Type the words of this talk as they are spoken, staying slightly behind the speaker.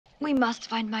We must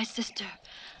find my sister.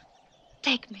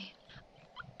 Take me.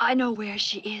 I know where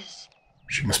she is.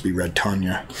 She must be Red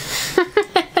Tanya.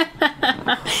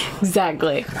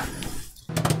 Exactly.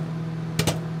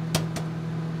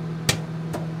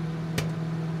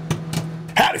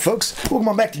 Howdy, folks. Welcome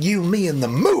on back to You, Me, and the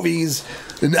Movies.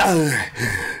 And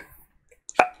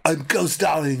I'm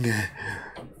co-starring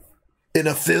in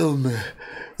a film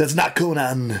that's not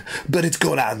Conan, but it's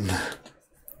Conan.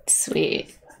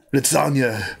 Sweet. It's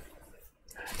Sonja,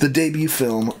 the debut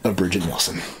film of Bridget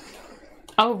Nielsen.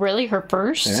 Oh, really? Her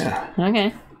first? Yeah.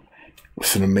 Okay.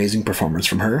 With an amazing performance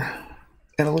from her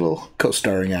and a little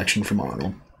co-starring action from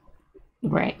Arnold.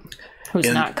 Right.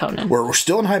 Who's not Conan. We're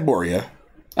still in Hyboria.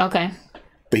 Okay.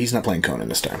 But he's not playing Conan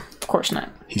this time. Of course not.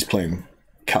 He's playing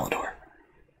Calidor.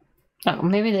 Oh,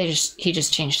 maybe he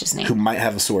just changed his name. Who might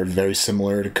have a sword very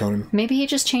similar to Conan. Maybe he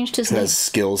just changed his who name. has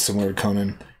skills similar to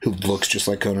Conan. Who looks just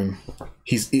like Conan.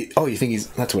 You think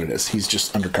that's what it is? He's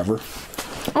just undercover?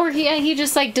 Or he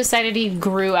just like decided he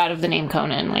grew out of the name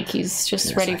Conan. Like he's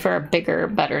just ready for a bigger,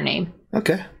 better name.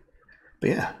 Okay. But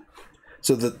yeah.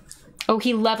 So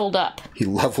he leveled up. He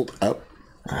leveled up?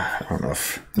 I don't know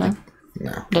if... No?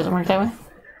 No. Doesn't work that way?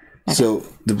 Okay. So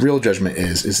the real judgment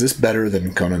is this better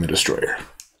than Conan the Destroyer?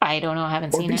 I don't know. I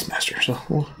haven't seen Beastmaster.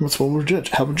 So that's what we'll judge.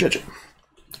 How we'll judge it.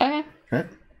 Okay. Right?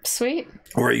 Sweet.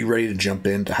 Or are you ready to jump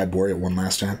into Hyboria one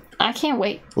last time? I can't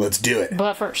wait. Let's do it.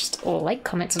 But first, like,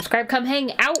 comment, subscribe, come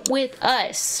hang out with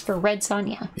us for Red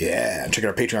Sonja. Yeah, and check out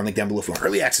our Patreon link down below for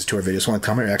early access to our videos. Want to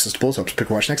comment or access to polls, help us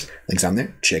pick or watch next. Links down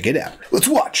there. Check it out. Let's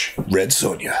watch Red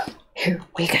Sonja. Here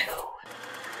we go.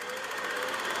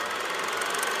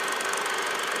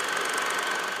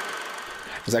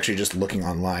 I was actually just looking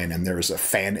online, and there was a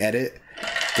fan edit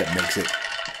that makes it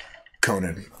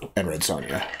Conan and Red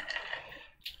Sonja.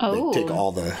 Oh. They take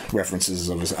all the references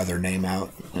of his other name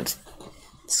out. It's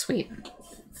sweet.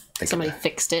 Somebody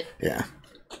fixed it. Yeah.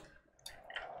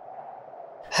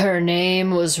 Her name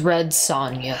was Red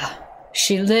Sonja.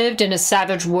 She lived in a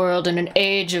savage world in an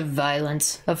age of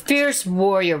violence, a fierce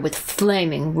warrior with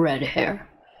flaming red hair.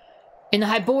 In the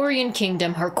Hyborian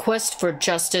kingdom, her quest for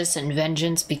justice and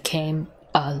vengeance became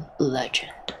a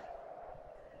legend.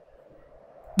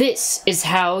 This is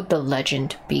how the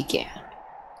legend began.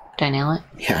 Did I nail it?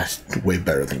 Yeah, it's way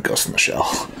better than Ghost in the Shell.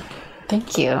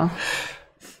 Thank you.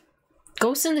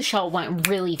 Ghost in the Shell went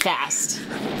really fast.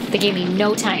 They gave me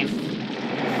no time.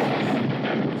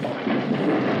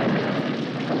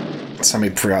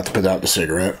 Somebody forgot to put out the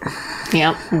cigarette.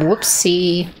 Yep.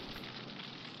 Whoopsie.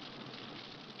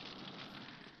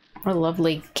 What a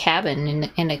lovely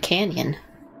cabin in a canyon.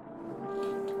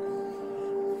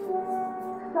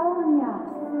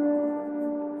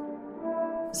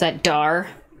 Is that Dar?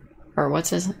 Or what's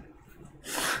his...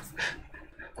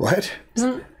 What?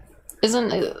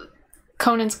 Isn't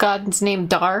Conan's god's name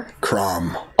Dar?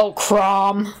 Crom. Oh,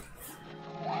 Crom.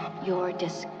 Your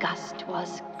disgust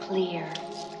was clear.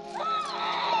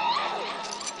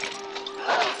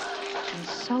 And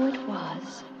so it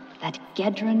was that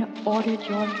Gedron ordered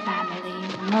your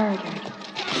family murdered.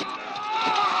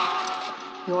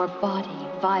 Your body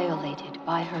violated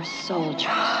by her soldiers.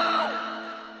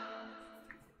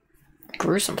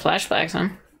 Gruesome flashbacks, huh?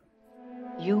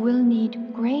 You will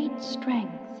need great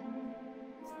strength.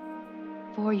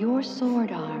 For your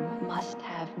sword arm must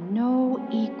have no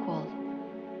equal.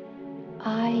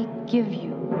 I give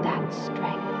you that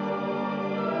strength.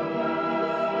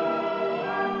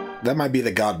 That might be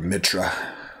the god Mitra.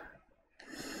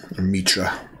 Or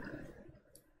Mitra.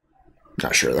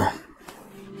 Not sure, though.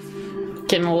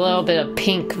 Getting a little bit of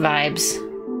Pink vibes.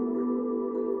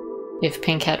 If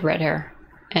Pink had red hair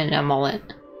and a mullet.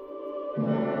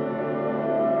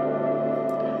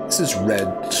 This is Red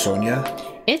Sonja.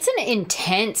 It's an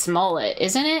intense mullet,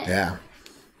 isn't it? Yeah.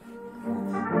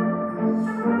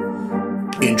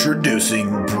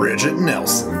 Introducing Bridget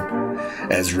Nielsen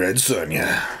as Red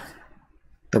Sonja.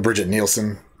 Or Bridget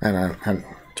Nielsen. I don't know.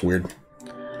 It's weird.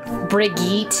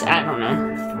 Brigitte, I don't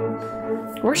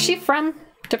know. Where's she from?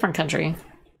 Different country.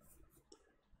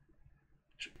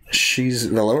 She's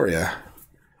Valoria.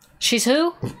 She's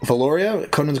who?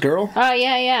 Valoria? Conan's girl? Oh,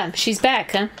 yeah. She's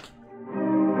back, huh?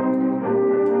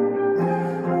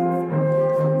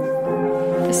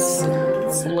 This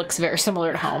looks very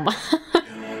similar to home.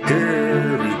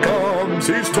 Here he comes,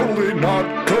 he's totally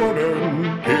not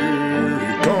Conan. Here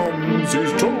he comes,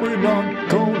 he's totally not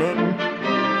Conan.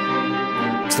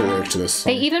 It's the lyrics to this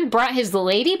song. They even brought his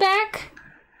lady back?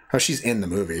 Oh, she's in the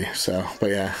movie, so,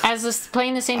 but yeah. As this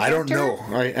playing the same character? I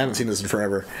don't know. I haven't seen this in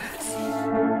forever.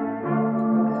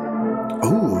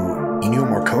 Ooh, Ennio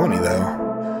Morricone,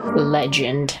 though.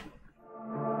 Legend.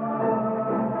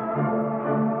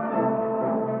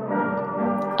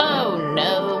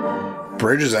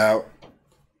 bridge is out.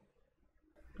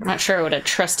 I'm not sure I would have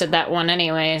trusted that one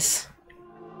anyways.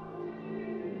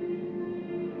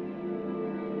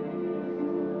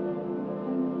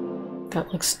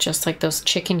 That looks just like those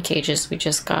chicken cages we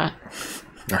just got.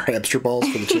 Our hamster balls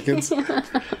for the chickens.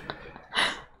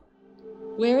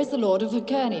 Where is the Lord of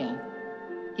Hibernia?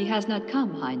 He has not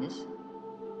come, Highness.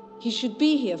 He should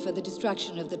be here for the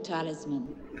destruction of the talisman.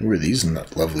 Who are these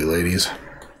lovely ladies?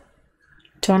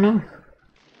 Don't know.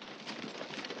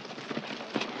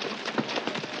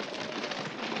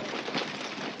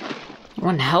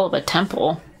 One hell of a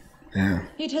temple. Yeah.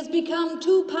 It has become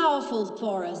too powerful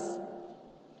for us,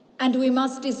 and we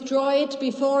must destroy it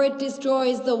before it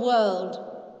destroys the world.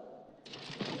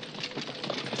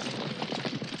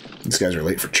 These guys are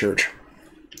late for church.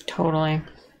 Totally.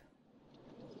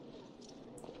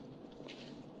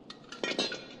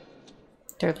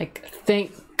 They're like,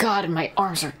 thank God my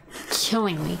arms are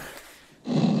killing me.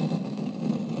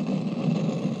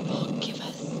 Forgive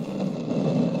us.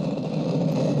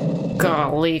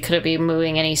 Golly, could it be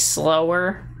moving any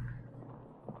slower?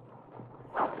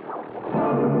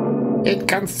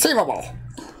 Inconceivable!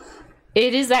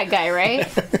 It is that guy,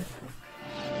 right?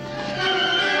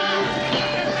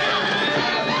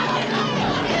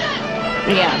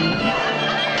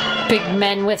 Yeah. Big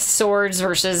men with swords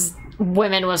versus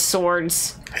women with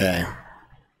swords. Hey.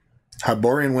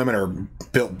 Hyborian women are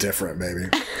built different, baby.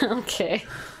 Okay.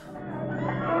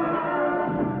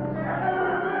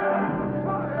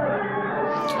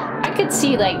 I could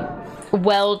see, like,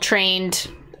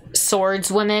 well-trained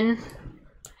swordswomen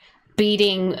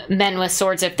beating men with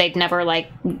swords if they'd never, like,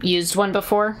 used one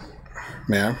before.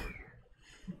 Yeah.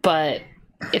 But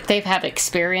if they have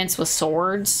experience with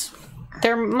swords,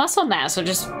 their muscle mass will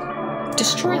just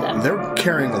destroy them. They're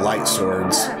carrying light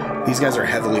swords. These guys are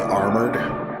heavily armored,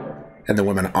 and the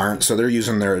women aren't, so they're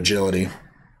using their agility.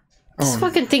 This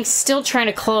fucking thing's still trying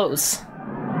to close.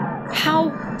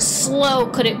 How slow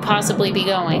could it possibly be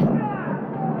going?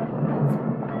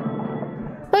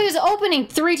 Look, it was opening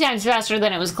 3 times faster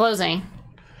than it was closing.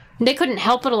 They couldn't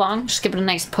help it along, just give it a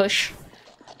nice push.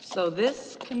 So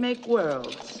this can make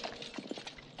worlds,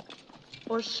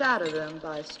 or shatter them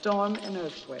by storm and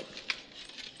earthquake.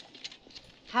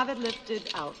 Have it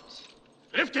lifted out.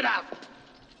 Lift it out!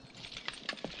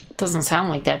 Doesn't sound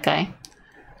like that guy.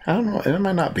 I don't know. It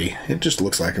might not be. It just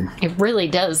looks like him. It really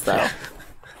does, though.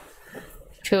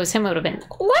 If it was him, it would have been,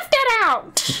 lift it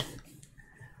out!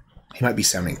 He might be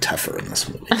sounding tougher in this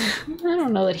movie. I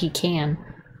don't know that he can.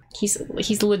 He's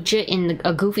legit in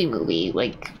a Goofy movie.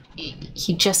 Like,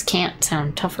 he just can't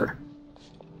sound tougher.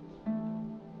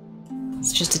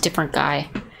 It's just a different guy.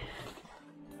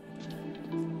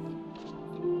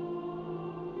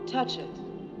 Touch it.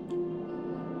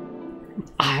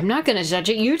 I'm not gonna touch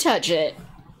it, you touch it.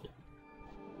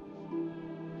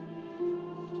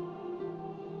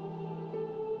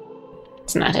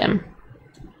 It's not him.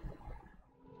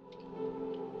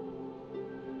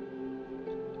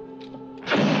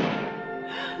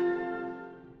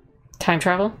 Time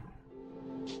travel?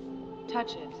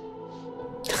 Touch it.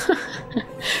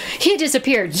 He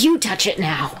disappeared. You touch it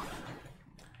now.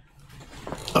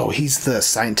 Oh, he's the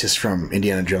scientist from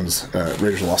Indiana Jones,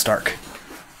 Raiders of the Lost Ark.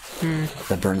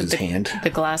 That burned his hand.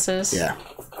 The glasses? Yeah.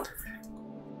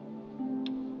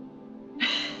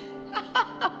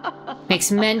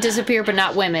 Makes men disappear, but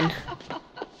not women.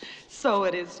 So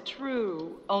it is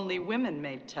true. Only women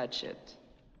may touch it.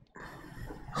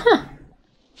 Huh.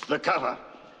 The cover.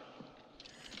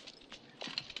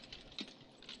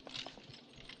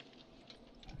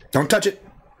 Don't touch it.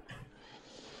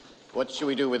 What should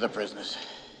we do with the prisoners?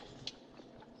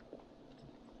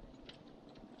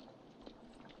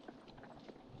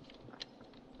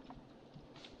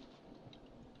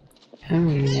 Oh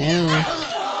no.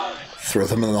 Throw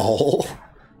them in the hole.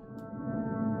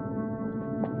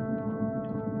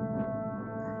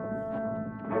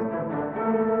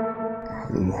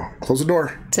 Ooh, close the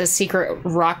door. It's a secret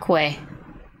rockway.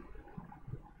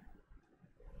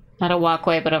 Not a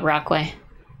walkway, but a rockway.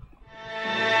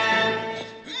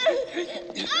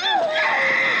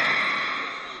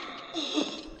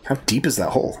 How deep is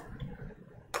that hole?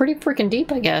 Pretty freaking deep,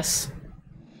 I guess.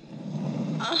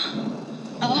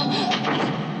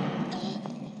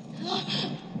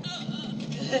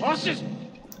 Horses!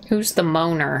 Who's the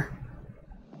moaner?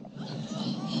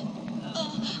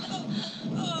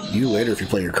 You later if you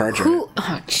play your cards right. Who?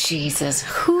 Oh, Jesus.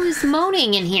 Who is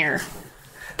moaning in here?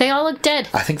 They all look dead.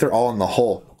 I think they're all in the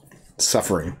hole,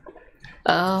 suffering.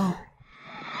 Oh.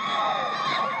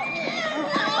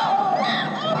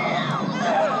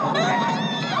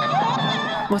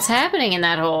 What's happening in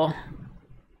that hole?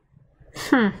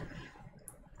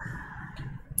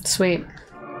 Sweet.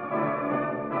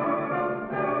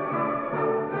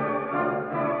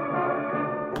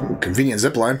 Ooh, convenient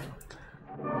zipline.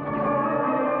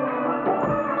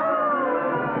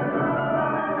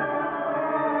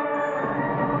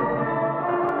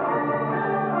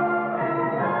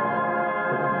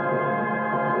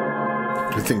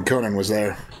 Good thing Conan was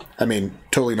there. I mean,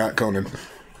 totally not Conan.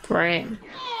 Right.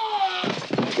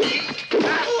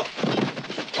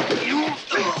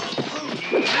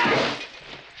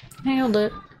 Nailed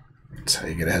it. That's how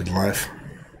you get ahead in life.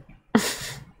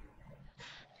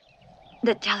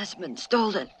 The talisman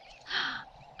stolen.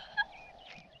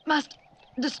 Must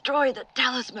destroy the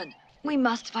talisman. We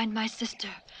must find my sister.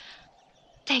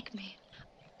 Take me.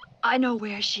 I know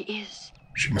where she is.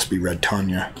 She must be Red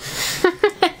Tanya.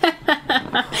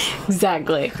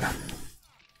 Exactly.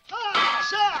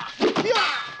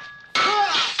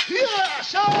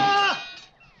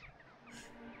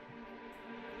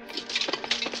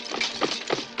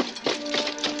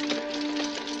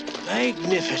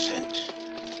 Magnificent.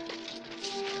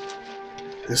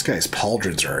 This guy's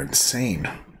pauldrons are insane.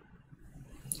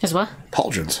 His what?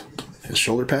 Pauldrons. His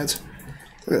shoulder pads.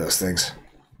 Look at those things.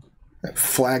 That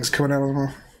flag's coming out of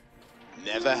them.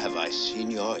 Never have I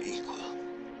seen your equal.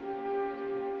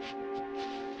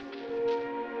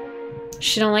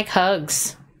 She don't like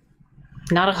hugs.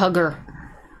 Not a hugger.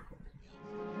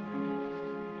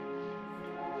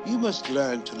 You must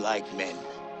learn to like men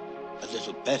a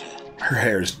little better. Her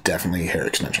hair is definitely hair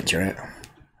extensions, right?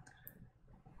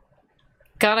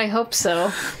 God, I hope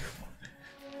so.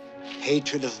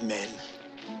 Hatred of men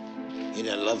in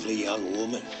a lovely young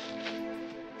woman.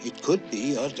 It could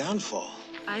be your downfall.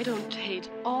 I don't hate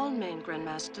all men,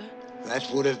 Grandmaster. That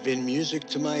would have been music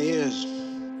to my ears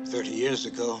 30 years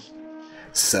ago.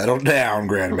 Settle down,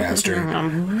 Grandmaster.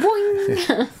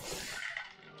 Boing.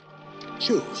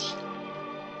 Choose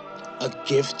a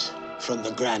gift from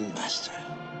the Grandmaster.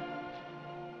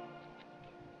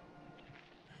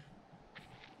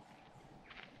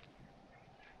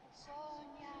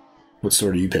 What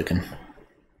sword are you picking?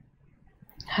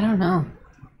 I don't know.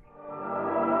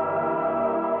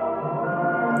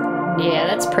 Yeah,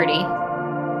 that's pretty.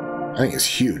 I think it's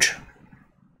huge.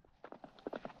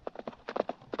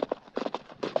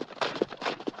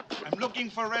 I'm looking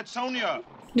for Red Sonja.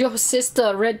 Your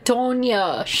sister, Red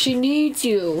Tonya. She needs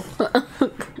you.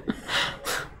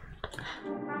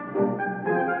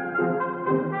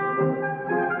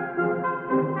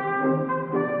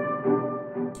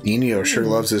 Enio sure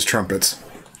loves his trumpets.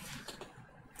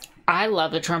 I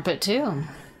love the trumpet too.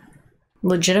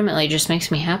 Legitimately just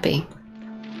makes me happy.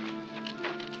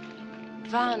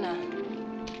 Vana.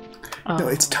 No,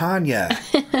 it's Tanya.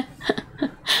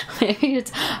 Maybe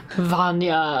it's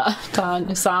Vanya.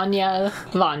 Sanya.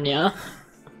 Vanya.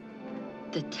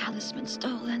 The talisman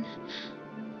stolen.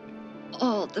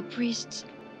 All the priests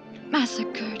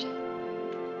massacred.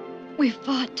 We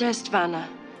fought. Rest, Vana.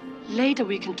 Later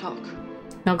we can talk.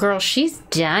 No, girl, she's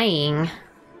dying.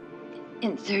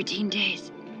 In 13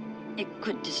 days, it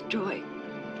could destroy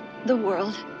the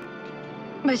world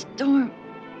by storm.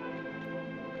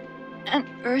 An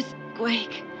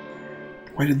earthquake.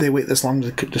 Why did they wait this long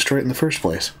to destroy it in the first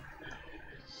place?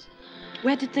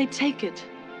 Where did they take it?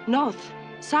 North?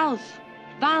 South?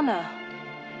 Vana?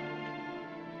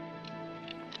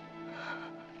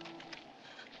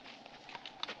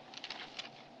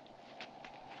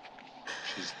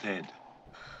 She's dead.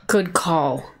 Good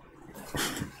call.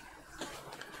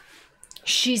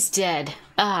 She's dead.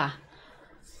 Ah.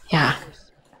 Yeah.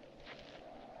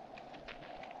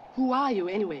 Who are you,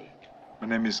 anyway? My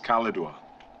name is Kalidor.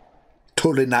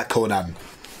 Totally not Conan.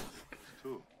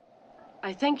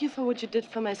 I thank you for what you did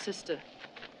for my sister.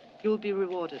 You'll be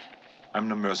rewarded. I'm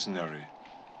no mercenary.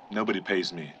 Nobody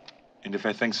pays me. And if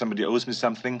I think somebody owes me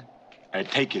something, I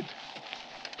take it.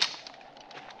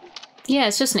 Yeah,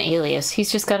 it's just an alias.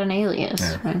 He's just got an alias.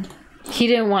 Yeah. Right? He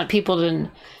didn't want people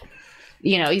to...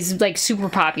 You know, he's like super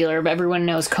popular, but everyone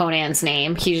knows Conan's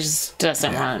name. He just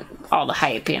doesn't want all the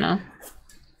hype, you know?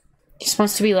 He just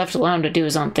wants to be left alone to do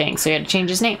his own thing, so he had to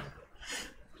change his name.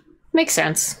 Makes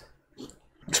sense.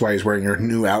 That's why he's wearing a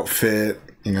new outfit.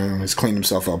 You know, he's cleaned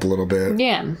himself up a little bit.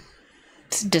 Yeah.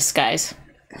 It's a disguise.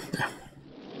 Yeah.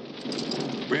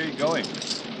 Where are you going?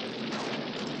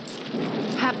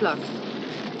 Haplok.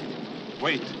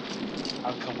 Wait.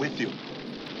 I'll come with you.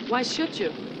 Why should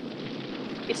you?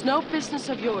 It's no business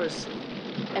of yours.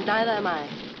 And neither am I.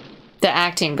 The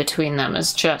acting between them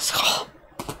is just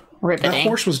riveting. That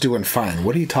horse was doing fine.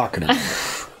 What are you talking about?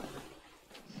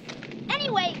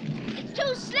 Anyway, it's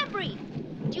too slippery.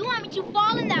 Do you want me to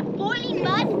fall in that boiling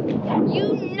mud?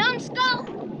 You numbskull!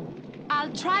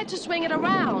 I'll try to swing it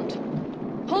around.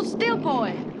 Hold still,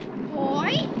 boy.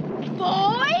 Boy?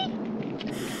 Boy?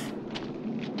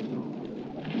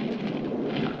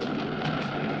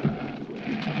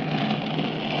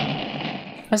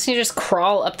 Why doesn't he just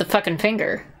crawl up the fucking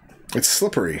finger? It's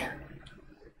slippery. Do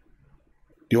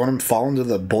you want him to fall into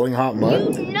the boiling hot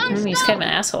mud? He's kind of an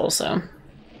asshole, so...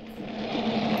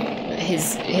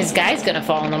 His guy's gonna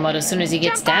fall in the mud as soon as he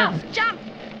gets down. Jump!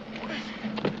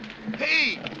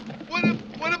 Hey,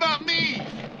 what about me?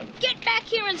 Get back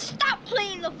here and stop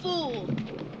playing the fool!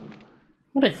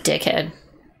 What a dickhead.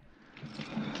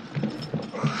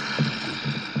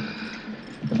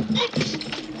 At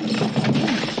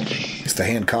least the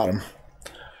hand caught him.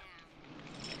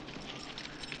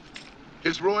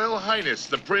 His Royal Highness,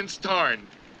 the Prince Tarn,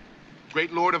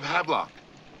 Great Lord of Havelock,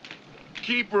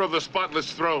 Keeper of the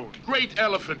Spotless Throne, great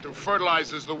elephant who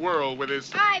fertilizes the world with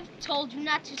his... I've told you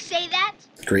not to say that.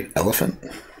 Great elephant?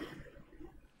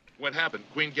 What happened?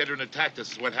 Queen Gedrin attacked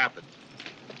us. What happened?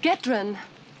 Gedrin?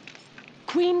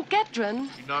 Queen Gedrin?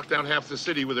 She knocked down half the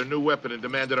city with her new weapon and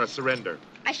demanded our surrender.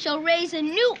 I shall raise a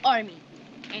new army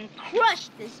and crush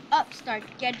this upstart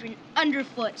Gedrin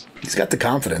underfoot. He's got the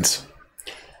confidence.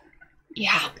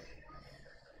 Yeah.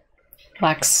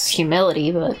 Lacks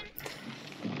humility, but...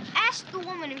 Ask the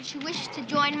woman if she wishes to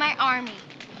join my army.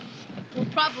 We'll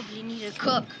probably need a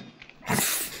cook.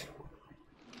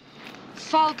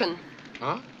 Falcon.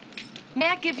 Huh? May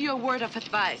I give you a word of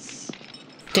advice?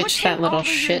 Ditch Put that him little over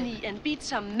your shit. knee and beat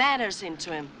some manners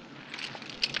into him.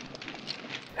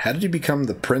 How did he become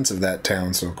the prince of that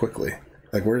town so quickly?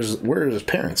 Like, where are his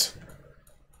parents?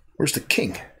 Where's the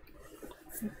king?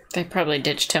 They probably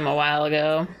ditched him a while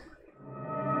ago.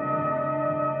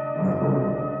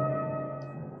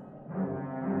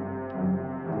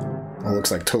 It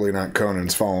looks like Totally Not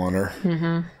Conan's following her.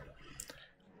 Mm-hmm.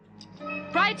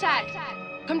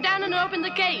 Brightag, come down and open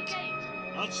the gate.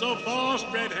 Not so fast,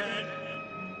 redhead.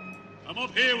 I'm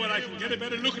up here where I can get a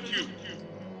better look at you.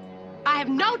 I have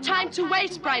no time to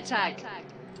waste, Brightag.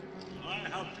 I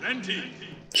have plenty.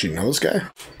 She know this guy?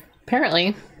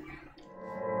 Apparently.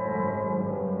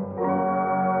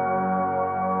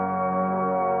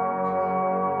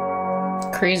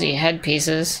 Crazy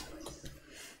headpieces.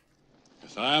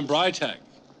 Yes, I am Brightag.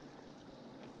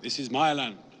 This is my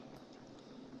land.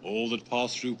 All that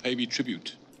pass through pay me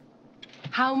tribute.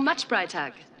 How much,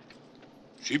 Brightag?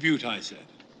 Tribute, I said.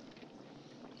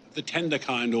 The tender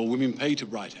kind all women pay to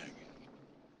Brightag.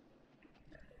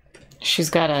 She's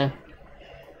gotta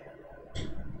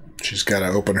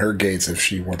open her gates if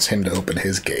she wants him to open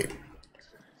his gate.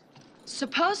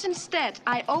 Suppose instead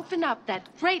I open up that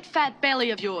great fat belly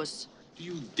of yours. Do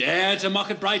you dare to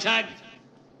mock at Brightag?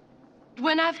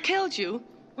 When I've killed you,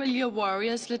 will your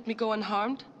warriors let me go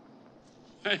unharmed?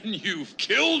 And you've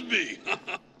killed me.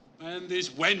 And this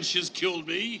wench has killed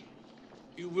me.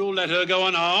 You will let her go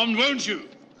unarmed, won't you?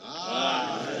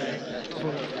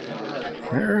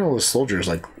 Why are all the soldiers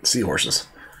like seahorses?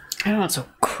 I don't know, it's so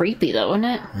creepy though, isn't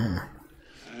it?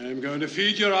 I'm going to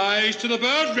feed your eyes to the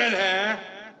bird, red hair.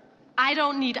 I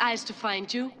don't need eyes to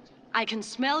find you. I can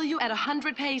smell you at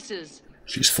 100 paces.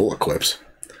 She's full of clips.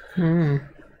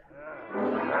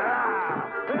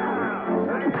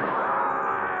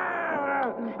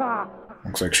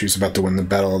 Looks like she's about to win the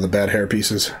battle of the bad hair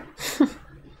pieces.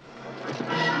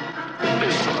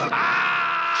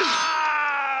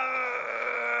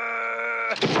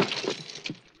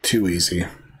 Too easy.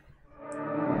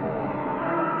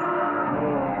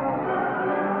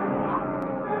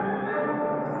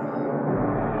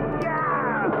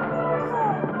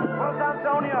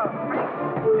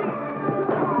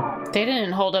 They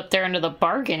didn't hold up their end of the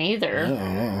bargain either.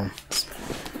 Oh.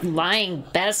 Lying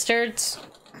bastards.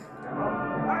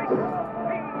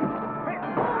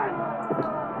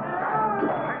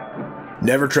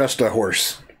 Never trust a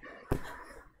horse.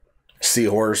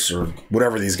 Seahorse or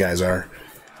whatever these guys are.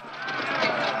 Get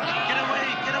away,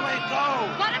 go!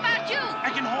 What about you?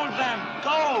 I can hold them,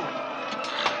 go!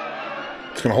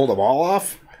 It's gonna hold them all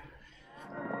off?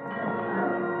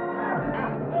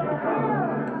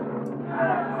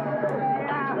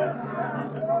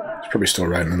 He's probably still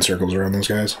riding in circles around those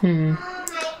guys.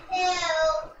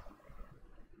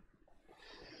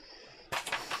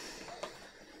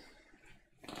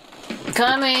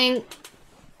 Coming.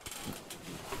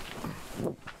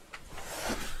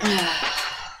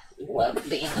 Love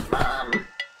being a mom.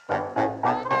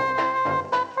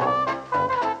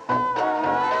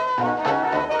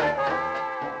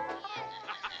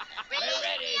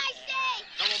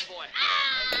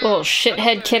 Little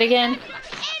shithead kid again.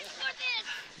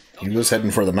 He was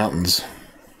heading for the mountains.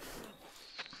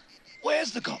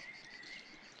 Where's the gold?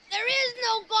 There is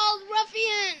no gold,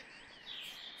 ruffian!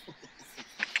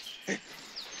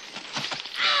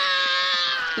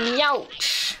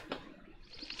 Youch.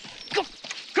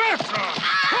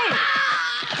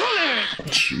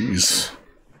 Jeez.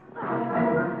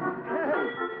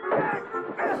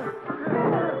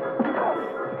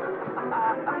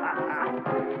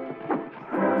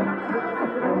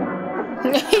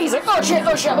 He's like, oh shit,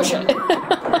 oh shit, oh shit.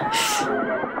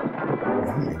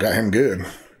 Got him good.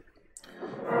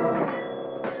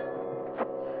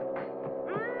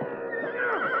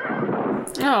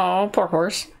 Oh, poor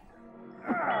horse.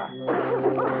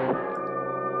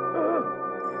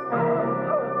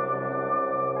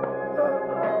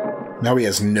 Now he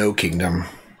has no kingdom.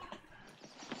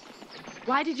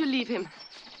 Why did you leave him?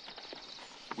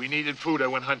 We needed food. I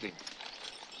went hunting.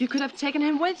 You could have taken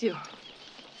him with you.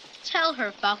 Tell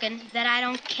her, Falcon, that I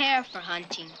don't care for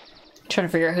hunting. Trying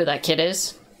to figure out who that kid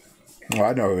is. Well,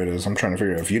 I know who it is. I'm trying to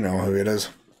figure out if you know who it is.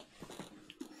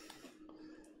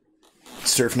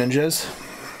 Surf Ninjas.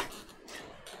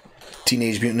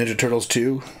 Teenage Mutant Ninja Turtles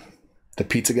 2. The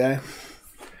pizza guy.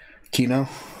 Kino.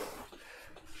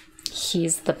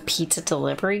 He's the pizza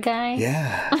delivery guy?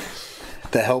 Yeah.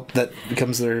 The help that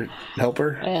becomes their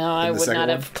helper. Yeah, I would not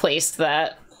have placed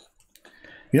that.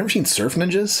 You never seen Surf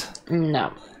Ninjas?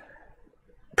 No.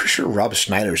 Pretty sure Rob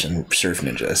Schneider's in Surf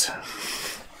Ninjas.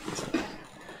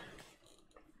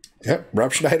 Yep,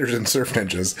 Rob Schneider's in Surf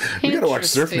Ninjas. We gotta watch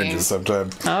Surf Ninjas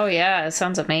sometime. Oh yeah, it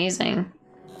sounds amazing.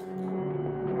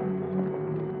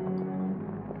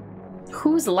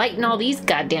 Who's lighting all these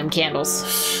goddamn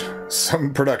candles?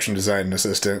 Some production design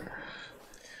assistant.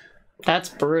 That's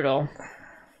brutal.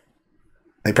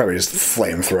 They probably just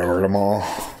flamethrowered them all.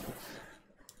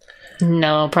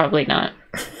 No, probably not.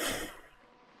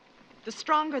 The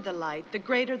stronger the light, the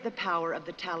greater the power of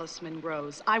the talisman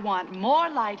grows. I want more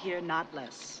light here, not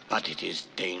less. But it is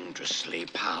dangerously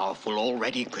powerful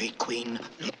already, Great Queen.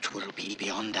 It will be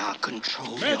beyond our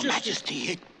control, Your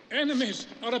Majesty. Enemies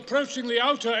are approaching the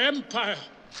Outer Empire.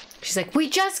 She's like, we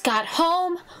just got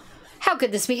home. How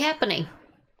could this be happening?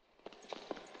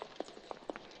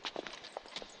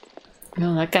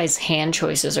 No, that guy's hand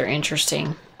choices are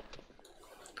interesting.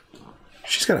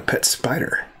 She's got a pet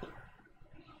spider.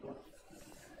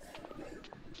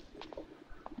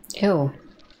 Ew.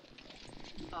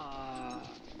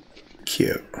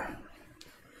 Cute.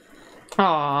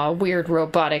 Aw, weird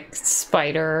robotic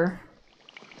spider.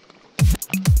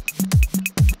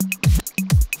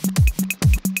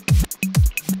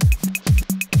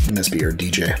 He must be your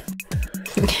DJ.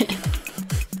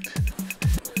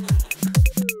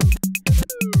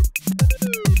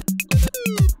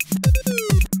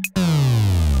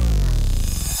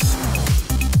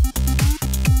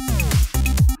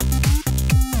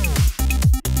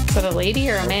 Is that a lady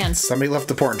or a man? Somebody left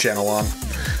the porn channel on.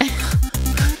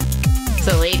 It's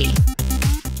a lady.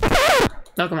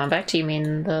 Oh, come on, back to you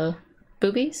mean the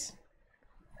boobies?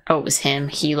 Oh, it was him.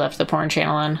 He left the porn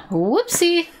channel on.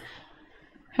 Whoopsie.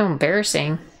 How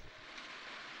embarrassing.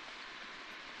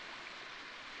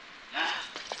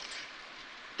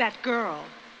 That girl.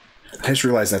 I just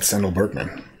realized that's Sandal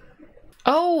Bergman.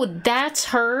 Oh, that's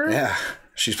her? Yeah,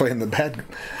 she's playing the bad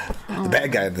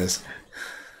guy in this.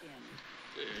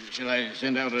 Shall I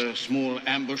send out a small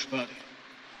ambush party?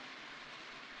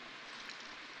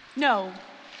 No.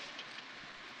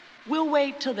 We'll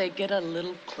wait till they get a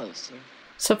little closer.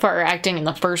 So far, her acting in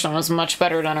the first one was much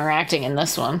better than her acting in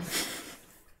this one.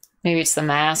 Maybe it's the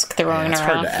mask throwing It's her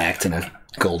hard off. to act in a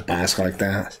gold mask like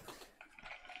that.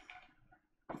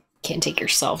 Can't take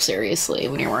yourself seriously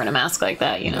when you're wearing a mask like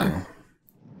that, you know.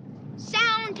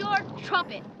 Sound your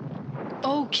trumpet.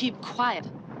 Oh, keep quiet.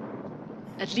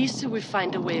 At least we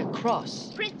find a way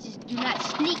across. Princes do not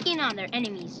sneak in on their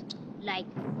enemies like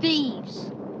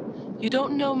thieves. You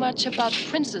don't know much about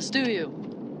princes, do you?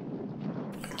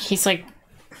 He's like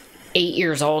 8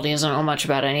 years old. He doesn't know much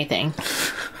about anything.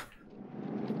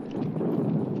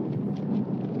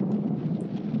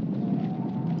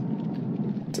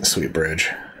 It's a sweet bridge.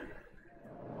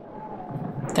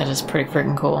 That is pretty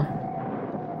freaking cool.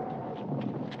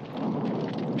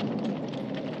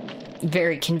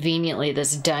 Very conveniently,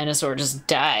 this dinosaur just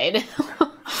died.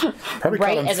 Probably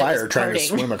right caught on as it fire was trying to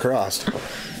parting. swim across.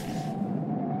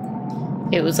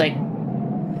 It was like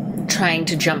trying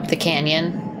to jump the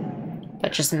canyon,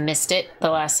 but just missed it the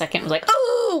last second. It was like,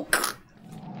 oh!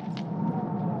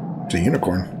 It's a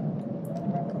unicorn.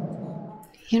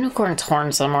 Unicorn's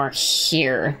horns are more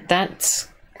here. That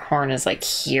horn is like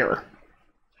here.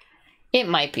 It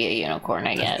might be a unicorn,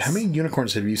 I guess. How many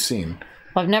unicorns have you seen?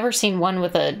 Well, I've never seen one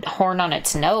with a horn on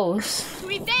its nose. To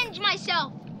revenge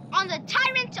myself on the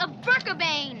tyrant of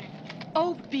Birkabane.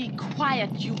 Oh, be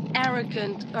quiet, you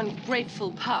arrogant,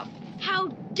 ungrateful pup. How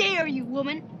dare you,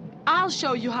 woman? I'll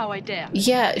show you how I dare.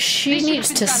 Yeah, she This needs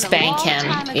should've to been done a spank long him.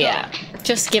 time ago. Yeah,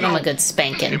 just give him a good He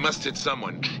spanking. must hit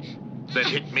someone. Then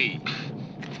hit me.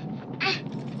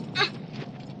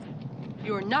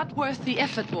 You're not worth the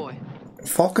effort, boy.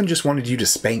 Falcon just wanted you to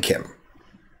spank him.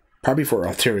 Probably for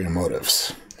ulterior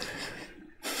motives.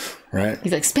 Right?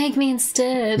 He's like, spank me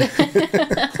instead.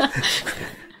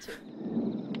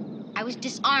 I was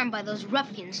disarmed by those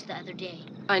ruffians the other day.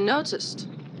 I noticed.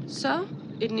 So,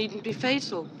 it needn't be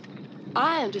fatal.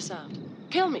 I am disarmed.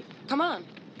 Kill me. Come on.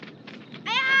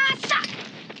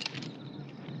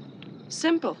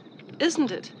 Simple,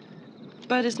 isn't it?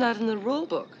 But it's not in the rule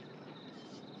book.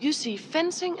 You see,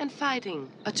 fencing and fighting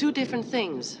are two different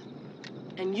things.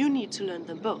 And you need to learn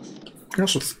them both. You're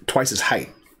also twice his height.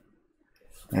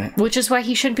 Right? Which is why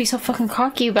he shouldn't be so fucking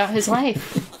cocky about his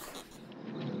life.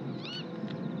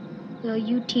 Will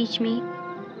you teach me?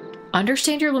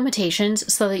 Understand your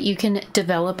limitations so that you can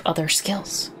develop other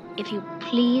skills. If you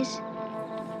please.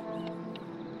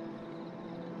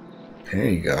 There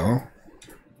you go.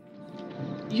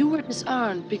 You were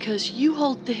disarmed because you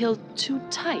hold the hilt too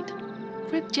tight.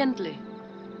 Grip gently.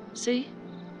 See?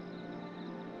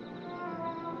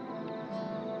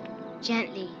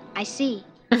 Gently. I see.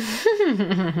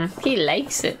 He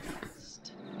likes it.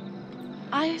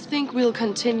 I think we'll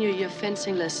continue your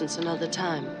fencing lessons another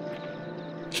time.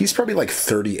 He's probably like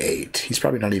 38. He's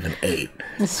probably not even 8.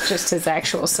 It's just his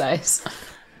actual size.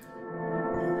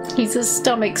 He's a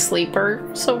stomach sleeper.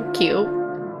 So cute.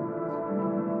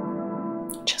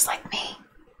 Just like me.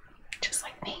 Just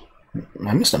like me.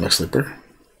 I'm a stomach sleeper.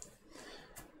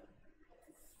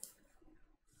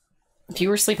 If you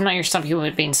were sleeping on your stomach, you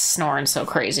would be snoring so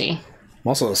crazy. I'm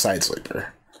also a side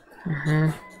sleeper.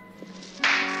 Mm-hmm.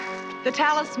 The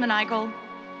talisman, Eichel.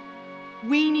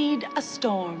 We need a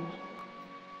storm.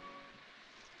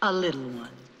 A little one.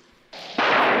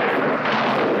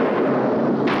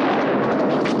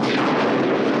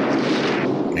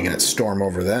 Making it storm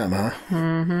over them, huh?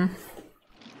 Mm-hmm.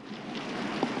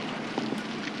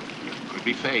 Could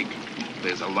be fake.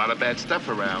 There's a lot of bad stuff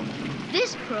around.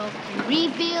 This pearl can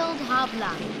rebuild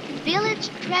Havla. Village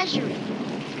treasury.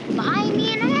 Buy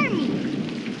me an army.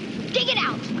 Dig it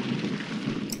out.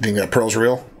 Think that pearl's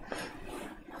real?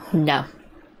 No.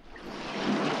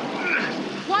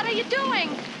 What are you doing?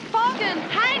 Falcon,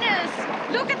 Highness,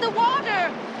 look at the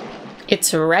water.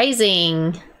 It's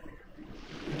rising.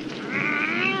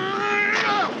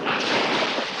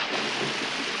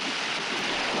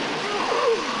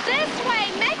 This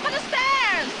way, make for the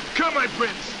stairs. Come, my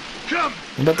prince. Come.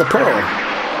 What about the pearl?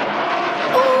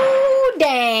 Oh,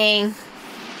 dang.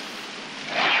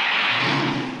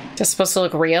 That's supposed to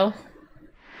look real?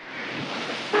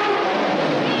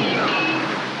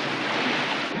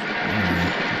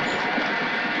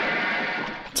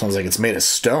 Sounds like it's made of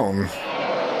stone.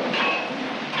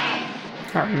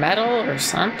 Or metal or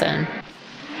something.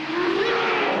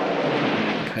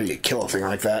 How do you kill a thing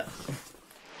like that?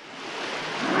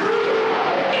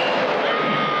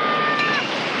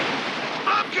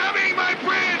 I'm coming, my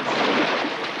prince.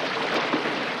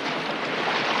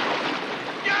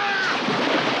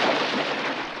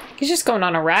 He's just going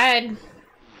on a ride.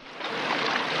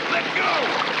 Let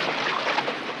go.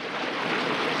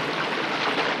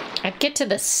 I'd get to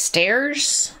the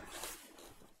stairs.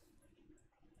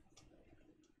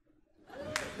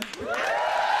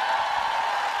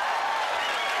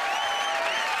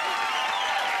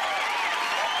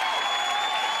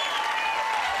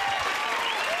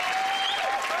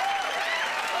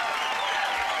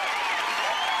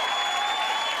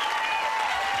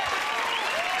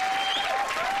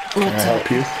 Can I help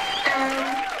you?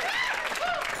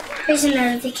 There's a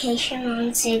notification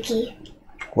on Ziggy.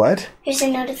 What? There's a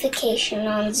notification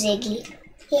on Ziggy.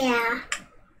 Yeah.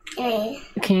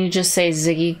 Can you just say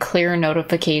Ziggy clear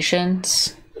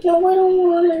notifications? No, I don't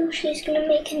want to. She's gonna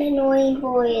make an annoying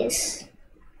voice.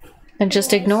 And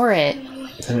just ignore it.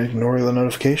 Then ignore the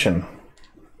notification.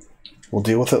 We'll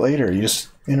deal with it later. You just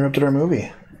interrupted our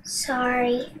movie.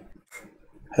 Sorry.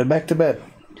 Head back to bed.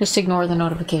 Just ignore the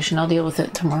notification. I'll deal with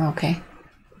it tomorrow, okay?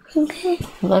 Okay.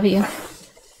 Love you.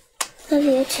 Love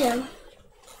you too.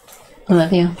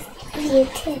 Love you. Love you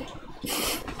too.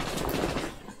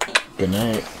 Good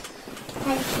night.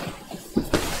 Bye.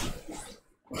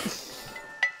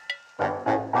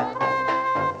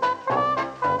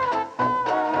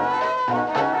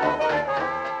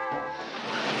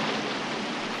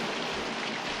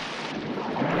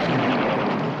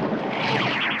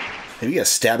 Maybe you gotta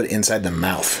stab it inside the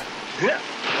mouth.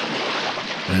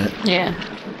 Right? Yeah.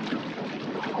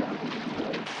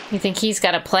 You think he's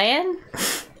got a plan?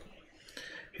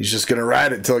 He's just gonna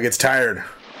ride it until it gets tired.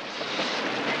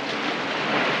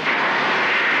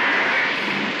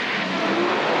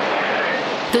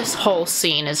 This whole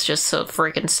scene is just so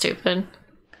freaking stupid.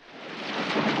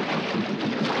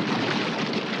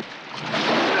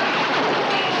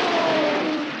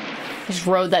 Just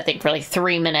rode that thing for like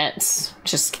 3 minutes.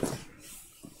 Just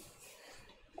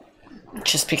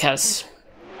because.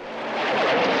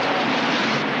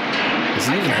 Is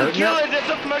he even hurting Kill it? it, it's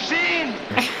a machine!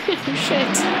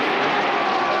 Shit.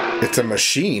 It's a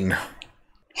machine.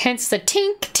 Hence the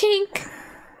tink, tink,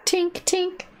 tink,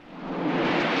 tink.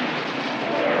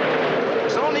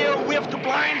 Sonja, we have to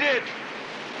blind it!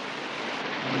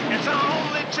 It's our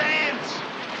only chance!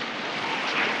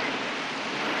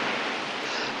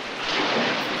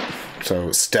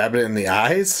 So stab it in the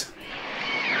eyes?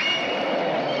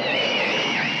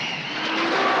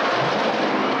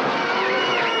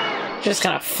 Just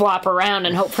gonna flop around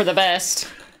and hope for the best.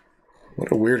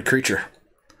 What a weird creature.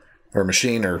 Or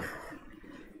machine, or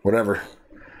whatever.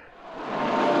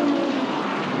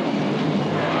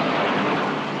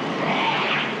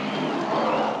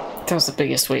 That was the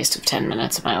biggest waste of 10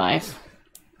 minutes of my life.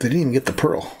 They didn't even get the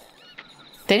pearl.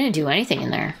 They didn't do anything in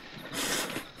there.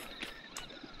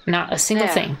 Not a single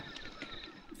thing.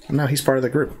 No, he's part of the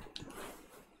group.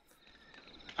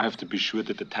 I have to be sure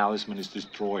that the talisman is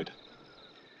destroyed.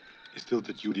 It's still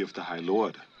the duty of the High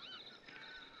Lord.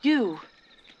 You,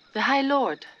 the High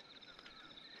Lord.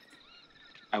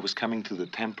 I was coming to the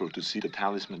temple to see the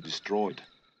talisman destroyed.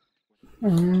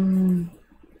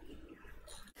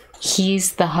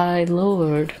 He's the High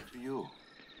Lord.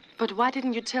 But why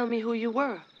didn't you tell me who you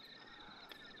were?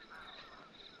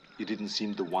 You didn't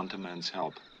seem to want a man's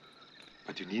help,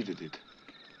 but you needed it.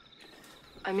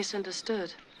 I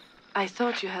misunderstood. I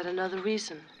thought you had another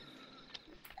reason.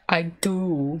 I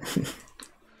do.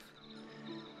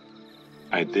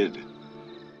 I did.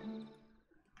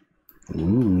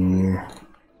 Ooh.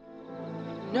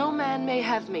 No man may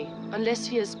have me unless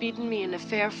he has beaten me in a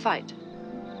fair fight.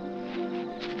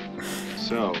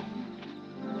 So,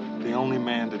 the only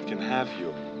man that can have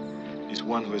you is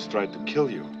one who has tried to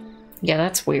kill you. Yeah,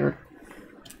 that's weird.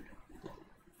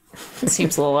 It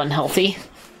seems a little unhealthy.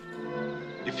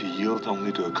 If you yield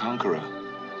only to a conqueror,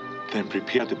 then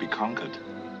prepare to be conquered.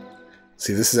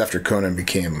 See, this is after Conan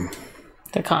became...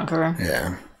 The Conqueror.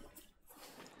 Yeah.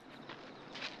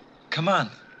 Come on.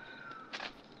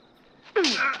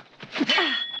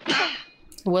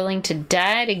 Willing to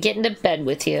die to get into bed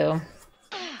with you.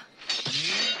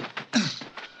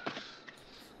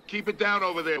 Keep it down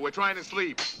over there. We're trying to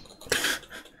sleep.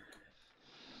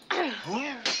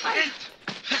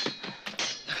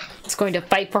 It's going to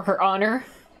fight for her honor.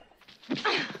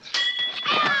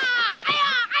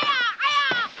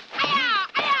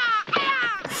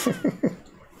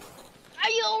 Are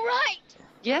you all right?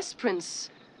 Yes, Prince.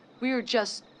 We were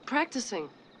just practicing.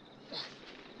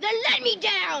 Then let me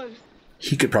down.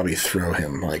 He could probably throw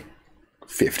him like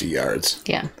 50 yards.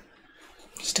 Yeah.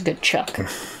 Just a good chuck.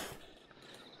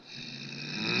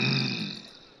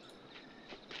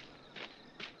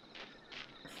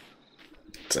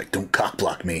 It's like, don't cock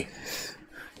block me.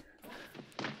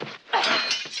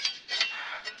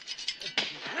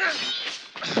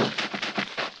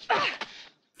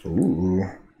 Ooh.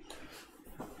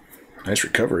 Nice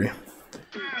recovery.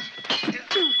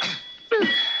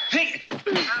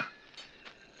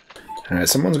 Alright,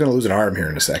 someone's gonna lose an arm here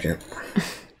in a second.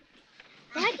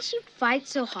 Why does she fight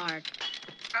so hard?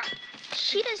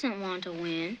 She doesn't want to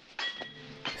win.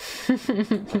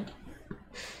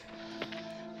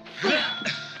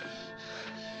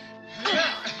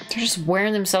 They're just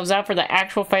wearing themselves out for the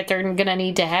actual fight they're gonna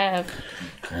need to have.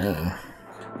 Yeah.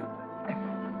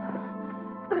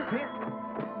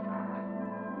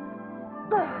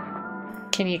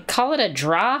 Can you call it a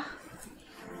draw?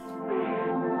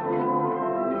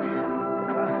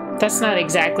 That's not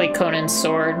exactly Conan's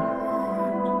sword.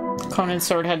 Conan's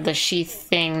sword had the sheath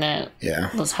thing that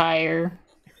was higher,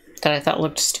 that I thought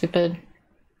looked stupid.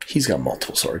 He's got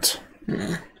multiple swords.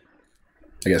 I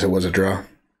guess it was a draw.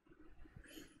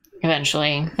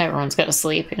 Eventually, everyone's got to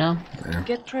sleep, you know? Yeah.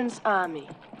 Getrin's army.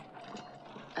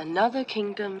 Another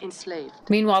kingdom enslaved.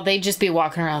 Meanwhile, they'd just be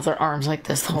walking around with their arms like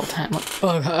this the whole time.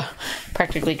 Like,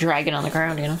 practically dragging on the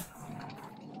ground, you know?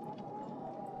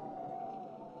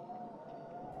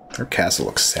 Her castle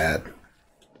looks sad.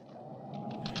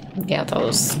 Yeah,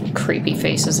 those creepy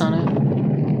faces on it.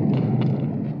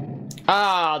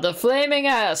 Ah, the flaming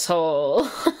asshole!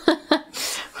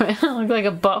 Look like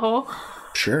a butthole?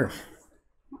 Sure.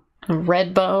 A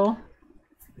red bow?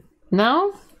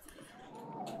 No?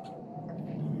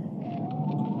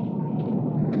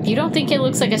 You don't think it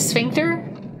looks like a sphincter?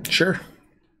 Sure.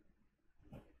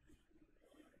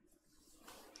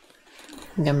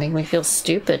 You're gonna make me feel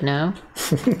stupid now.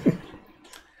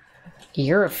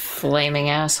 You're a flaming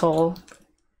asshole.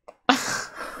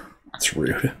 That's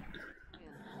rude.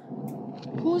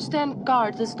 Who stand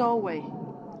guard this doorway?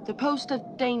 The post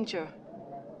of danger.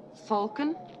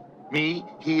 Falcon? Me?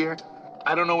 Here?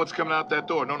 I don't know what's coming out that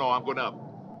door. No, I'm going up.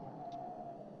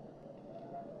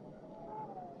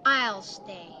 I'll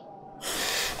stay.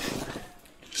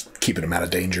 Just keeping him out of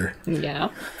danger. Yeah.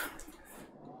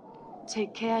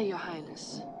 Take care, Your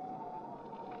Highness.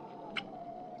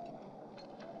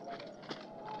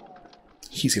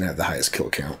 He's gonna have the highest kill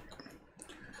count.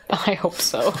 I hope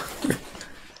so.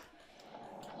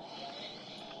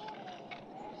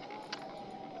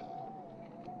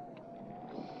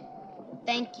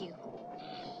 Thank you.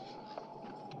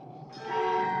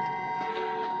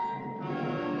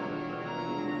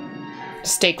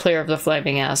 Stay clear of the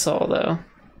flaming asshole, though.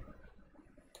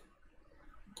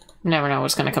 Never know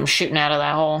what's gonna come shooting out of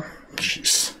that hole.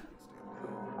 Jeez.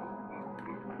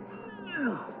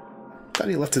 Thought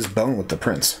he left his bone with the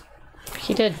prince.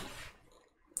 He did.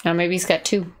 Now maybe he's got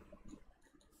two.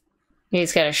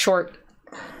 He's got a short,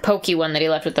 pokey one that he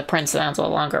left with the prince, and that's a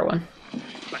longer one.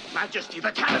 But Majesty,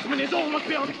 the talisman is almost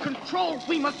beyond control.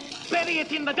 We must bury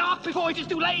it in the dark before it is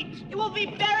too late. It will be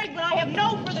buried when I have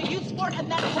no further use for it, and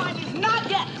that time is not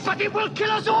yet. But it will kill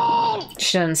us all!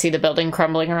 She doesn't see the building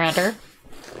crumbling around her.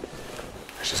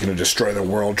 She's gonna destroy the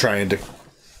world trying to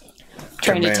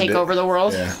take over the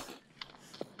world. Yeah.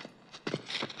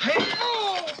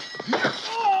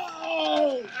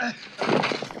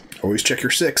 Always check your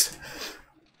 6.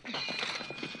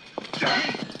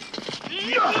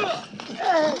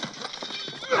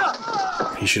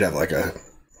 He should have like a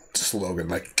slogan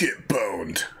like "Get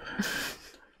boned."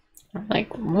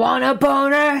 Like, want a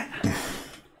boner?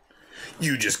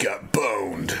 You just got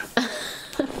boned.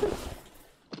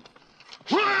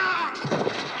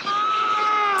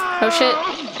 Oh shit.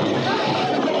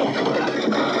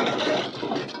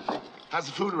 How's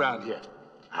the food around here?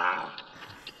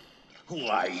 Who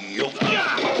are you?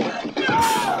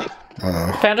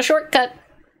 Found a shortcut.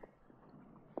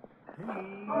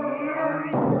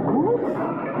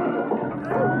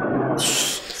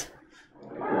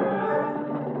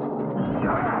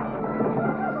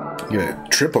 You got a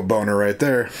triple boner right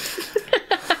there.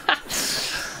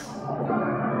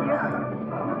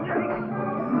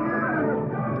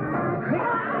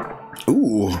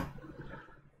 Ooh.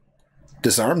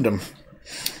 Disarmed him.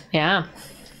 Yeah.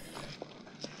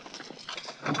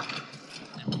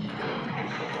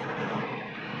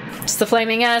 It's the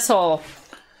flaming asshole.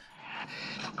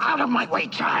 Out of my way,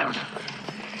 child.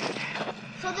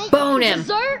 So they Bone him.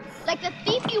 desert like the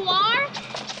thief you are?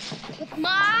 With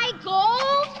my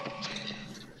gold?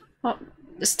 Well,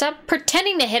 stop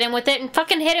pretending to hit him with it and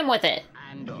fucking hit him with it.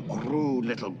 And rude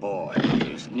little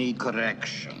boys need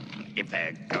correction if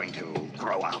they're going to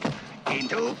grow up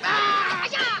into...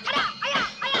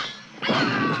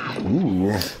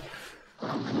 Ooh.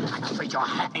 I'm afraid your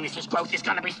highness's growth is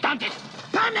gonna be stunted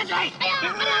permanently!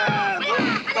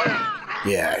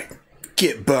 Yeah.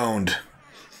 Get boned.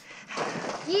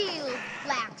 Yield,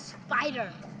 black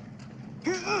spider.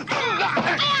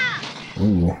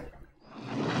 Ooh.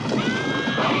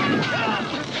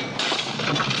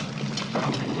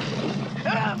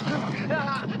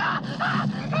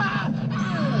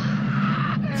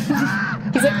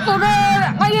 He's like, oh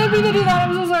god, I didn't mean to do that,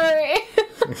 I'm so sorry.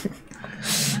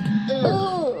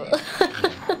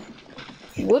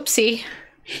 Whoopsie.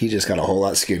 He just got a whole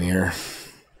lot skinnier.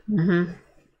 Mm-hmm.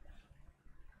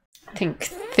 I think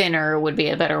thinner would be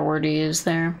a better word to use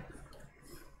there.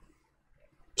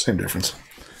 Same difference.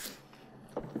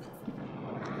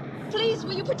 Please,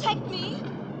 will you protect me?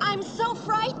 I'm so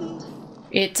frightened.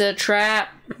 It's a trap.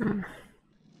 Gatran!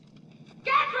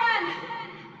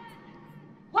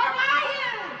 Where are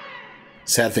you?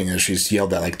 Sad thing is she's yelled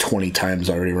that like 20 times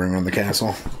already running around the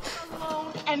castle.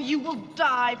 Alone, and you will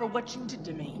die for what you did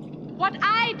to me. What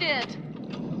I did?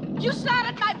 You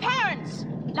slaughtered my parents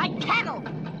like cattle.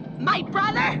 My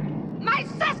brother, my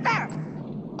sister.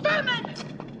 Vermin!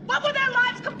 What were their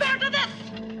lives compared to this?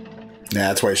 Yeah,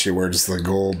 that's why she wears the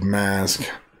gold mask.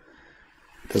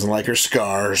 Doesn't like her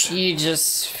scars. You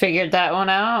just figured that one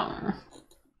out?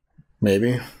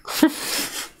 Maybe.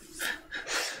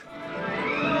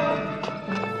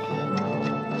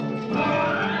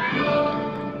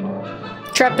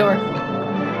 Trapdoor.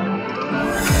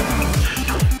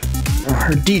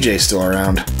 Her DJ's still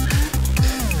around.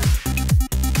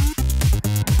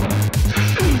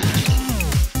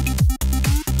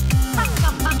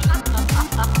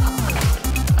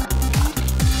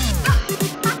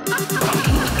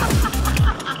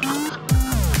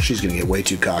 She's gonna get way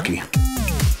too cocky.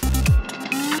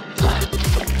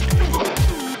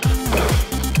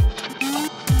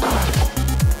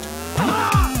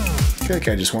 feel like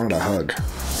I just wanted a hug.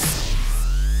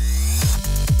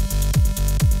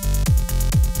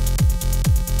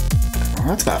 Well,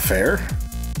 that's not fair.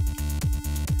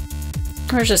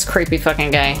 Where's this creepy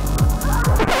fucking guy?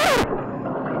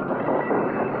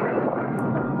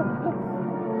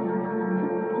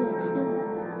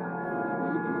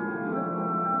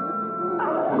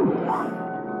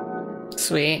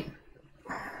 Sweet.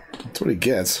 That's what he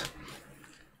gets.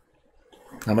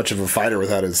 Not much of a fighter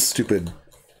without his stupid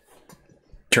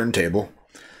turntable.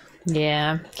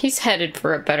 Yeah, he's headed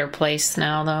for a better place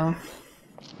now, though.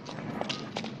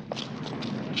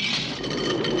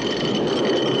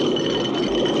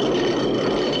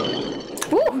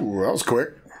 Ooh, that was quick.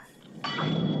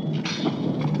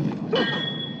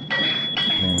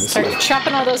 Start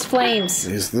chopping all those flames.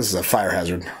 This is a fire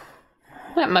hazard.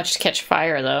 Not much to catch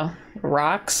fire, though.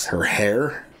 Rocks. Her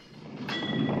hair.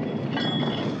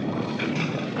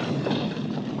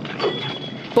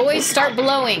 Boys, start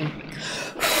blowing.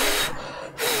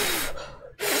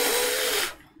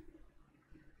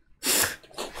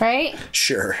 Right?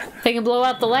 Sure. If they can blow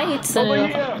out the lights, then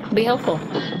it'll be helpful.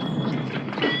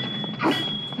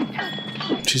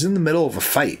 She's in the middle of a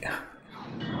fight.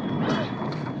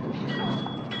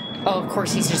 Oh, of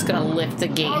course he's just gonna lift the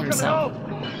gate himself.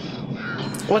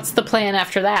 What's the plan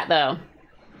after that, though?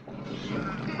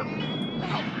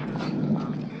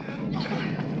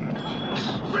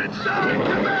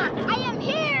 I am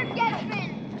here,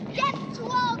 Deathman! Death to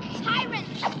all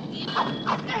tyrants!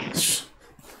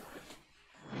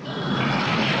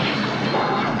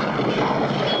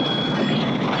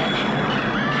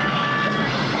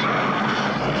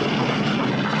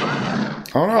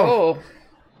 Oh no! Oh.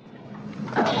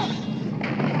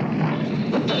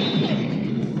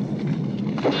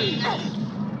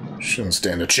 Shouldn't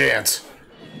stand a chance.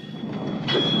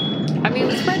 I mean,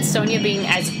 with Sonja being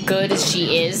as good as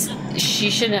she is, she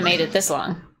shouldn't have made it this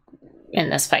long in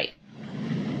this fight.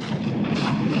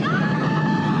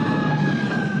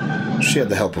 She had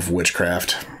the help of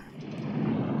witchcraft.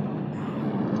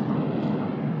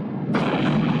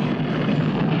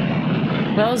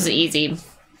 Well, it was easy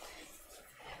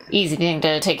thing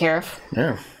to take care of.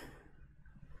 Yeah.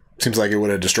 Seems like it would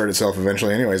have destroyed itself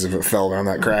eventually anyways if it fell down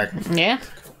that crack. Yeah.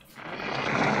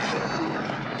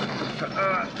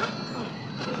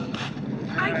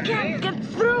 I can't get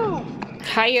through.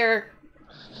 Higher.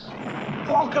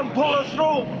 Fucking pull us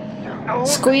through.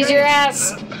 Squeeze your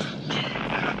ass.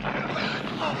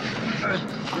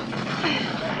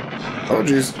 Oh,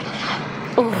 jeez.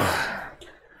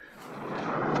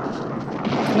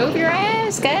 Move your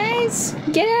ass, guys.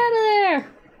 Get out of there.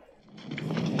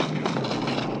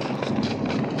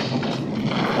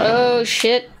 Oh,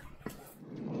 shit.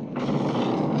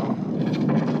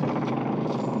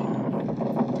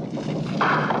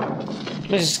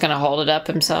 He's just gonna hold it up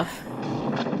himself.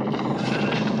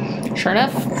 Sure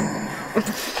enough.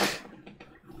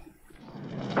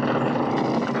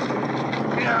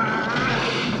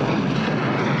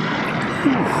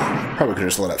 Probably could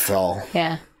just let it fall.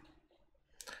 Yeah.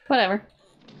 Whatever.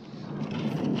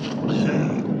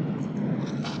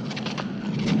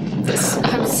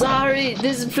 I'm sorry,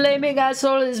 this flaming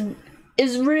asshole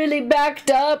is really backed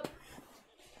up.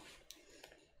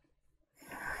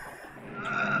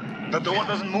 The door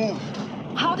doesn't move.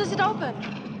 How does it open?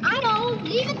 I know.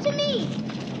 Leave it to me.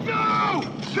 No!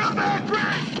 Come back,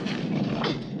 Brent!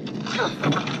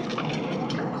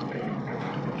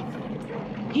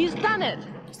 He's done it.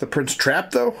 Is the prince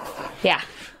trapped, though? Yeah.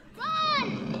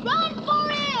 Run! Run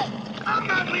for it! I'm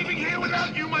not leaving here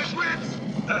without you, my prince!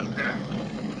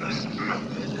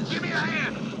 Give me a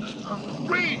hand!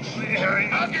 Reach!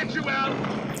 I'll get you out!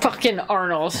 Fucking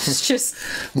Arnold is just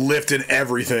lifting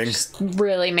everything.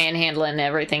 Really manhandling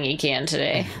everything he can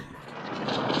today.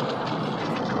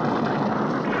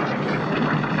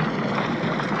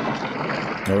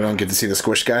 Oh, we don't get to see the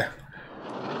squish guy?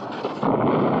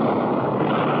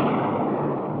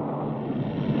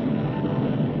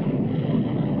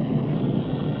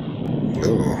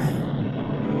 Ooh.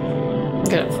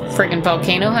 Got a friggin'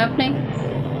 volcano happening?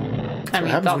 I mean,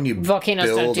 happens when you volcanoes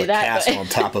build don't do a that. castle But on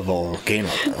top of a volcano,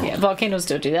 though. yeah, volcanoes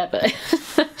don't do that, but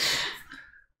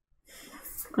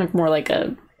like more like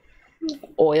an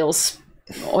oil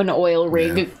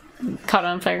rig caught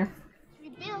on fire.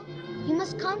 Bill, you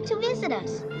must come to visit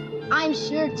us. I'm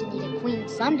sure to need a queen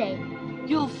someday.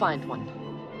 You'll find one.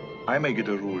 I make it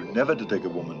a rule never to take a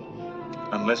woman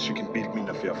unless she can beat me in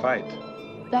a fair fight.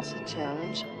 That's a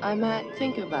challenge I might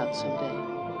think about someday.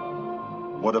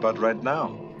 What about right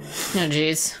now? Oh,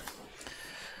 jeez.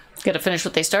 Gotta finish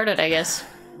what they started, I guess.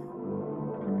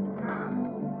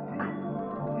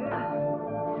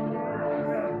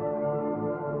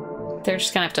 they're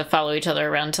just gonna have to follow each other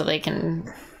around so they can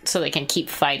keep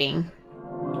fighting.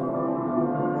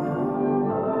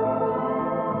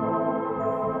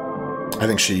 I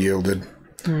think she yielded.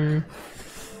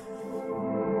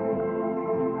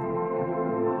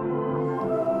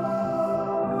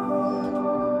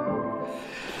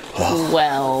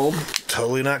 Well,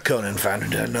 Totally Not Conan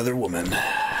found another woman.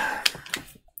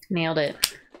 Nailed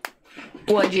it.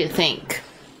 What'd you think?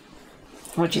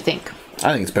 What'd you think?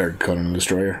 I think it's better than Conan the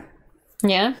Destroyer.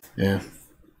 Yeah? Yeah.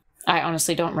 I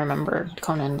honestly don't remember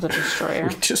Conan the Destroyer.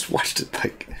 We just watched it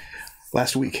like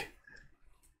last week.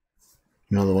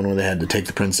 You know, the one where they had to take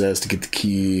the princess to get the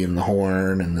key and the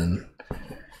horn and then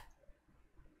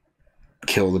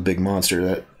kill the big monster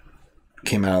that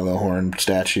came out of the horn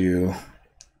statue.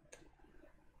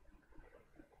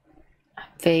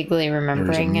 Vaguely There was a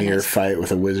remembering mirror fight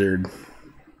with a wizard.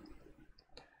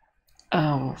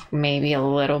 Oh, maybe a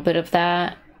little bit of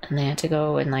that. And they had to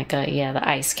go in like the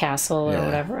ice castle or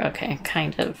whatever. Okay,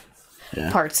 kind of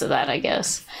parts of that, I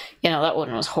guess. You know, that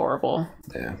one was horrible.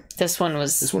 Yeah. This one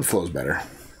flows better.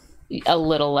 A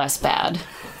little less bad.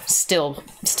 Still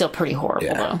pretty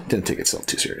horrible though. Didn't take itself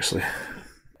too seriously.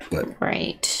 But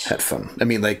right. Had fun. I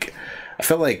mean, like, I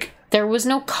felt like there was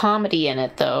no comedy in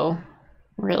it though.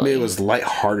 Really. It was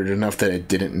lighthearted enough that it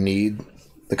didn't need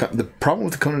the problem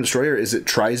with the Conan Destroyer is it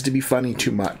tries to be funny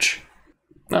too much.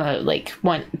 Like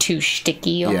too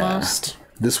shticky almost.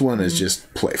 Yeah. This one is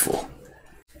just playful.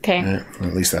 Okay.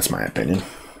 At least that's my opinion.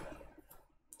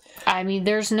 I mean,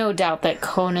 there's no doubt that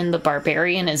Conan the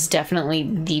Barbarian is definitely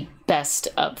the best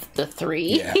of the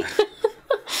three. Yeah.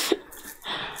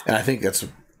 And I think that's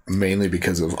mainly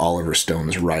because of Oliver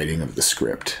Stone's writing of the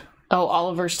script. Oh,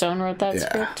 Oliver Stone wrote that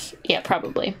script? Yeah,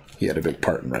 probably. He had a big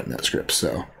part in writing that script,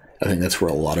 so I think that's where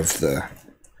a lot of the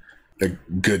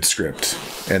good script.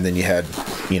 And then you had,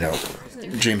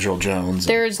 James Earl Jones.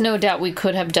 There is no doubt we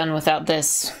could have done without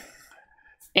this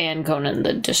and Conan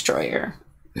the Destroyer.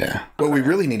 Yeah. What we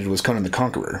really needed was Conan the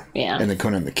Conqueror. Yeah. And then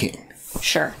Conan the King.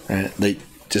 Sure. Right? They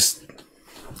just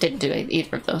didn't do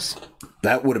either of those.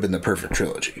 That would have been the perfect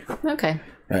trilogy. Okay.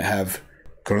 Right? Have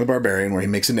Conan the Barbarian, where he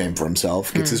makes a name for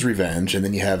himself, gets his revenge, and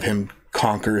then you have him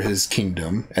conquer his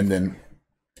kingdom, and then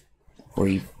where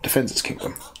he defends his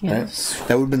kingdom. Yes. Right?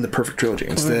 That would have been the perfect trilogy.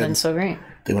 Instead, would have been so great.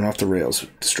 They went off the rails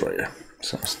with Destroyer.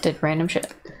 So just did random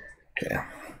shit. Yeah.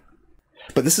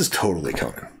 But this is totally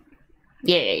Conan.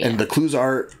 Yeah. And the clues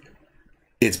are,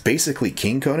 it's basically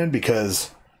King Conan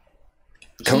because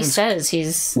he says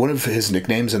he's... One of his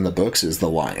nicknames in the books is the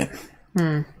Lion.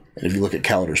 And if you look at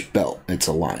Caladar's belt, it's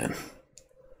a lion.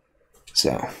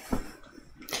 So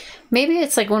maybe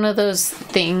it's like one of those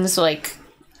things like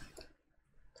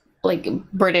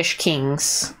British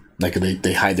kings. Like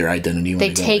they hide their identity when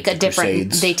they take go, like, a different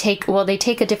Crusades. they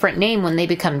take a different name when they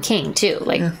become king too.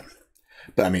 Like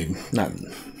But I mean, not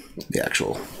in the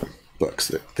actual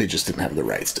books. They just didn't have the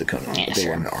rights to Conan. Yeah, but they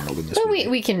wanted Arnold in this but movie.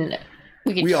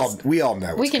 we all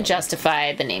know we can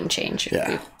justify the name change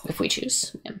if we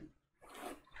choose. Yeah.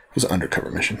 It was an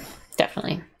undercover mission.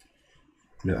 Definitely.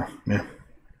 Yeah.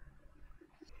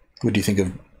 What do you think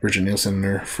of Bridget Nielsen in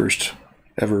her first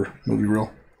ever movie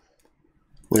role?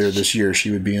 Later this year,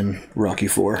 she would be in Rocky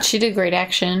IV. She did great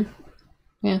action.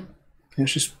 Yeah. Yeah,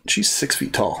 she's 6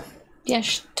 feet tall. Yeah,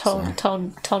 she's tall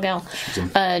gal.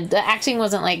 The acting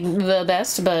wasn't like the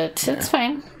best, but it's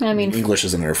fine. I mean, English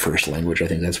isn't her first language. I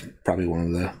think that's probably one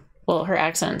of the. Well, her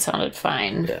accent sounded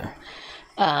fine. Yeah.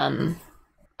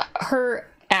 Her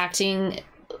acting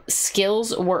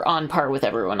skills were on par with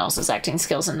everyone else's acting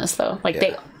skills in this, though. Like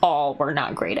they all were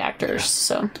not great actors.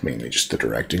 So mainly just the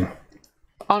directing.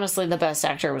 Honestly, the best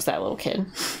actor was that little kid.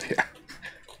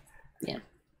 Yeah.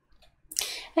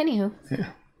 Anywho.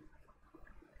 Yeah.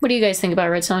 What do you guys think about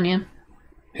Red Sonja?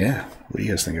 Yeah. What do you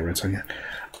guys think of Red Sonja?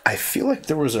 I feel like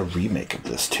there was a remake of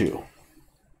this too.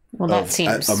 Well, that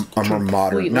seems a more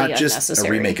modern, not just a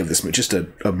unnecessary. remake of this movie, just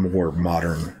a more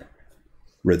modern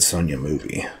Red Sonja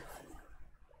movie.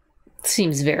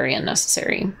 Seems very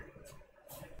unnecessary.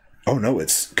 Oh no,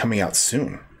 it's coming out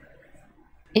soon.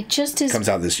 It just is. Comes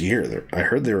out this year. I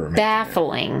heard they were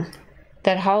baffling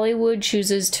that Hollywood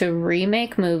chooses to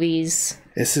remake movies.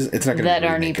 It's not going to that be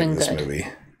aren't even this good. Movie.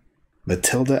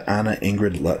 Matilda Anna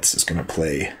Ingrid Lutz is going to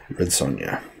play Red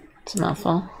Sonja. It's a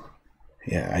mouthful.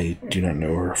 Yeah, I do not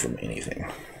know her from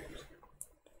anything.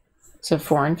 It's a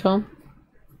foreign film?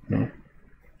 No.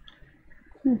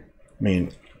 I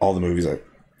mean, all the movies.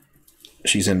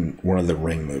 She's in one of the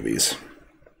Ring movies.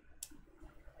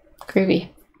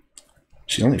 Creepy.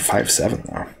 She's only 5'7"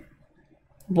 though.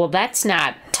 Well, that's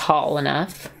not tall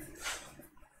enough.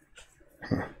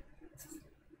 Huh.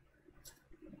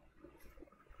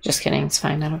 Just kidding. It's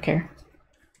fine. I don't care.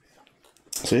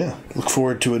 So yeah, look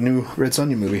forward to a new Red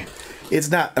Sonja movie. It's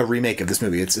not a remake of this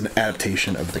movie. It's an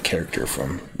adaptation of the character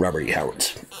from Robert E.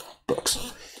 Howard's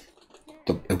books.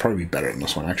 It'll probably be better than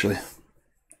this one, actually.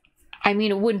 I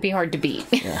mean, it wouldn't be hard to beat.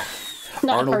 Yeah.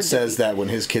 Arnold says that when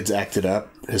his kids acted up,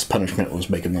 his punishment was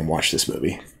making them watch this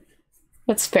movie.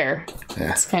 That's fair.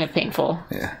 Yeah. It's kind of painful.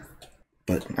 Yeah.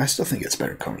 But I still think it's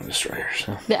better than Conan the Destroyer.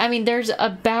 So. I mean, there's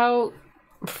about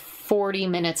 40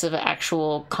 minutes of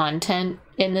actual content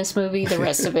in this movie. The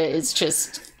rest of it is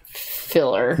just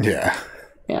filler. Yeah.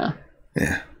 Yeah.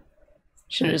 Yeah.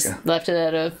 Should have just left it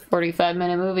at a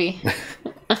 45-minute movie.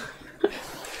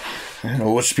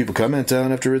 Well, what should people comment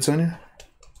on after Red Sonja?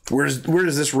 Where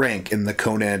does this rank in the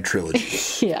Conan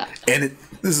trilogy? Yeah. And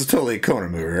this is totally a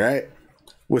Conan movie, right?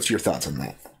 What's your thoughts on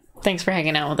that? Thanks for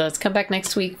hanging out with us. Come back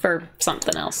next week for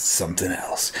something else. Something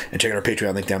else. And check out our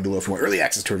Patreon link down below for more early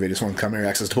access to our videos, commentary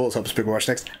access to polls, help us pick and watch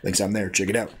next. Links down there. Check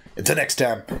it out. Until next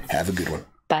time, have a good one.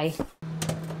 Bye.